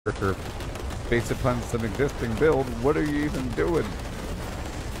character based upon some existing build, what are you even doing?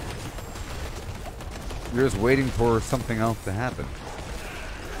 You're just waiting for something else to happen.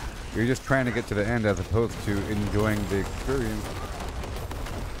 You're just trying to get to the end as opposed to enjoying the experience.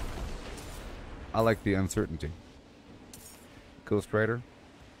 I like the uncertainty. Ghost Rider.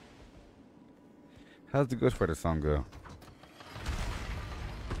 How's the Ghost Rider song go?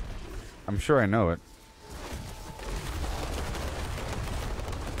 I'm sure I know it.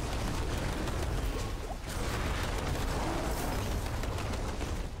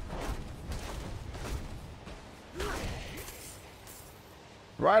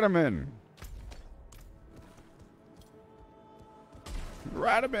 Ride him in.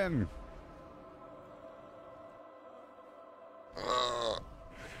 Ride him in.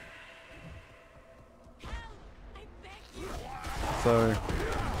 Sorry.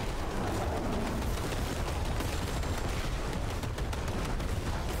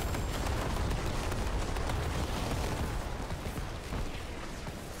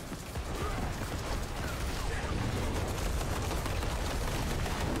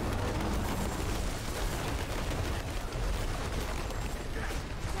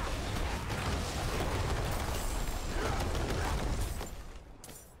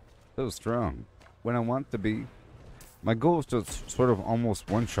 So strong. When I want to be. My goal is to sort of almost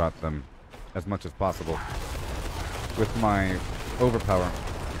one-shot them as much as possible with my overpower.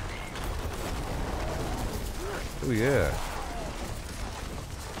 Oh yeah.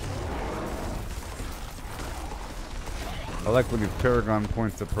 I like when these Paragon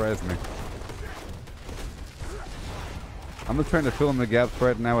points surprise me. I'm just trying to fill in the gaps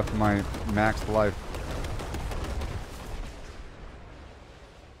right now with my max life.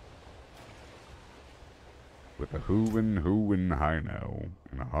 With a who and hi now,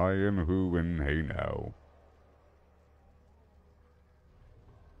 and a hi and who and hey now.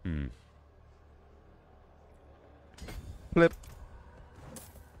 Flip.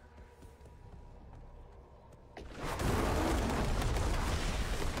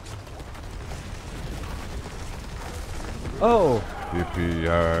 Oh!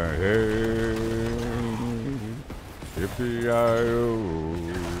 Yippee-yi-hey, yippee-yi-oh.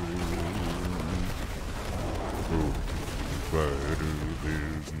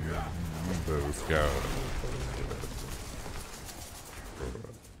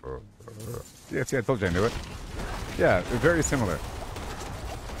 Yes, yeah, I told you I knew it. Yeah, they're very similar.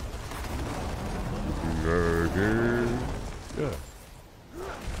 Yeah.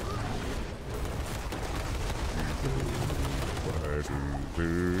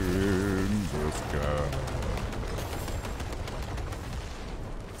 In the sky.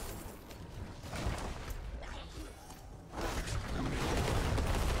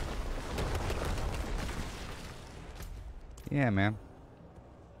 Yeah, man.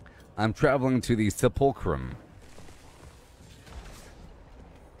 I'm traveling to the Sepulchrum.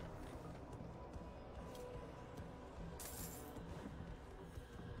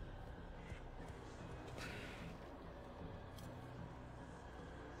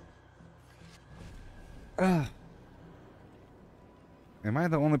 Am I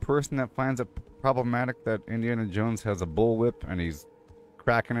the only person that finds it problematic that Indiana Jones has a bullwhip and he's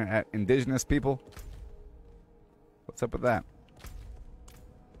cracking it at indigenous people? What's up with that?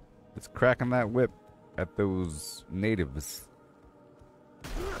 Just cracking that whip at those natives.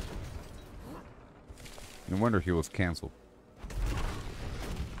 No wonder he was canceled.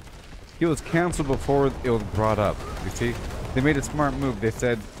 He was canceled before it was brought up. You see? They made a smart move. They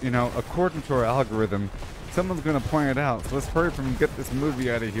said, you know, according to our algorithm, someone's going to point it out. So let's hurry up and get this movie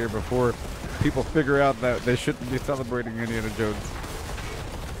out of here before people figure out that they shouldn't be celebrating Indiana Jones.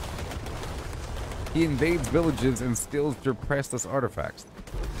 He invades villages and steals their priceless artifacts.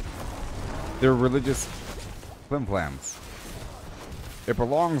 They're religious flimflams. It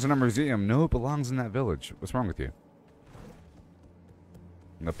belongs in a museum. No, it belongs in that village. What's wrong with you?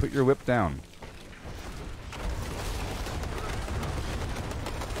 Now put your whip down.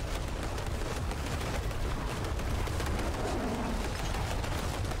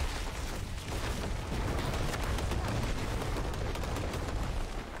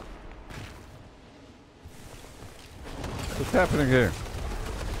 What's happening here?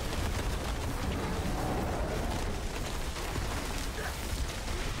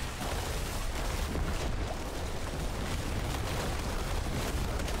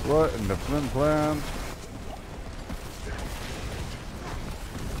 What in the flim flam?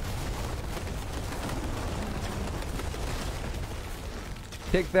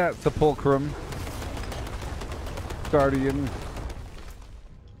 Take that, Sepulchrum. Guardian.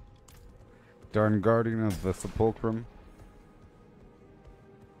 Darn guardian of the Sepulchrum.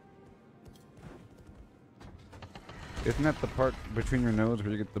 Isn't that the part between your nose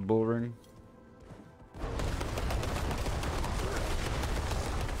where you get the bull ring?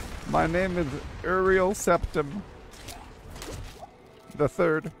 My name is Uriel Septim the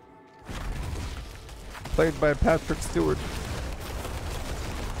Third, played by Patrick Stewart.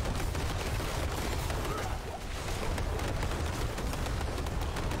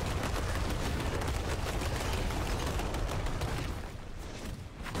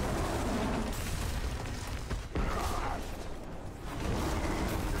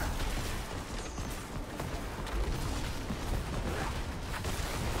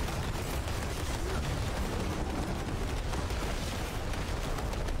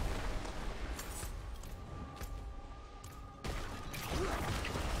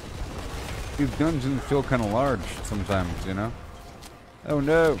 These dungeons feel kind of large sometimes, you know? Oh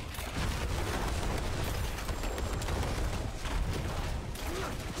no!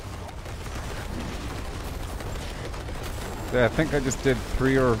 Yeah, I think I just did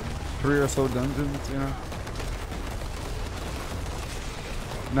three or so dungeons, you know?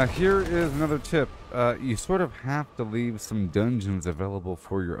 Now here is another tip. You sort of have to leave some dungeons available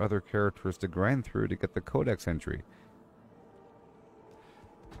for your other characters to grind through to get the codex entry.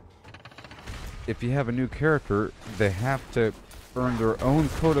 If you have a new character, they have to earn their own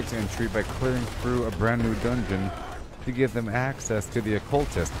codex entry by clearing through a brand new dungeon to give them access to the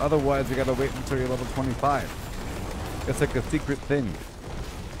occultist. Otherwise, you gotta wait until you're level 25. It's like a secret thing.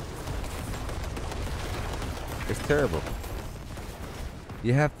 It's terrible.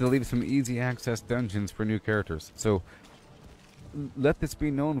 You have to leave some easy access dungeons for new characters. So, let this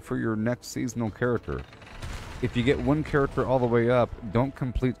be known for your next seasonal character. If you get one character all the way up, don't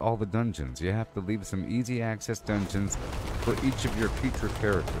complete all the dungeons. You have to leave some easy access dungeons for each of your future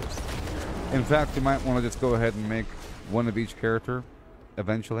characters. In fact, you might want to just go ahead and make one of each character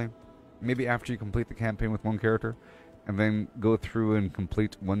eventually. Maybe after you complete the campaign with one character, and then go through and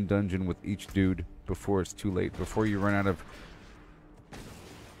complete one dungeon with each dude before it's too late, before you run out of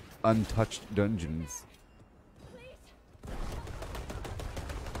untouched dungeons.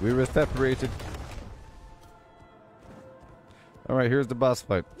 We were separated. Alright, here's the boss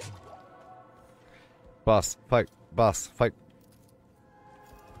fight. Boss fight. Boss fight.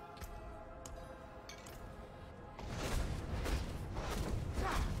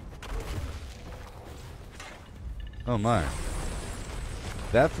 Oh my.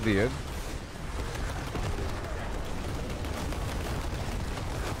 That's weird.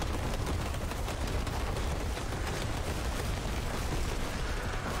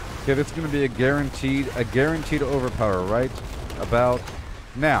 Okay, this is going to be a guaranteed overpower, right? About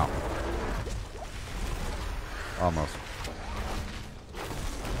now. Almost.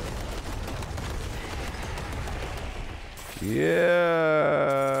 Yeah,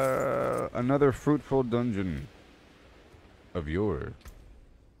 another fruitful dungeon of yours.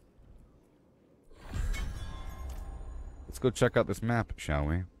 Let's go check out this map, shall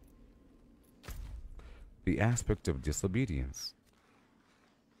we? The aspect of disobedience.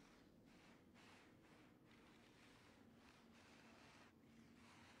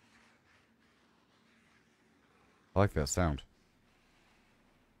 I like that sound.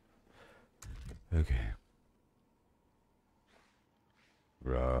 Okay.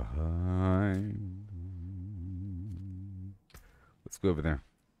 Right. Let's go over there.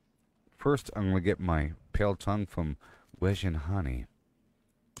 First, I'm going to get my pale tongue from Wejin Hani.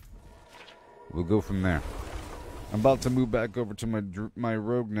 We'll go from there. I'm about to move back over to my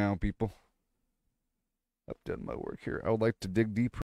rogue now, people. I've done my work here. I would like to dig deeper.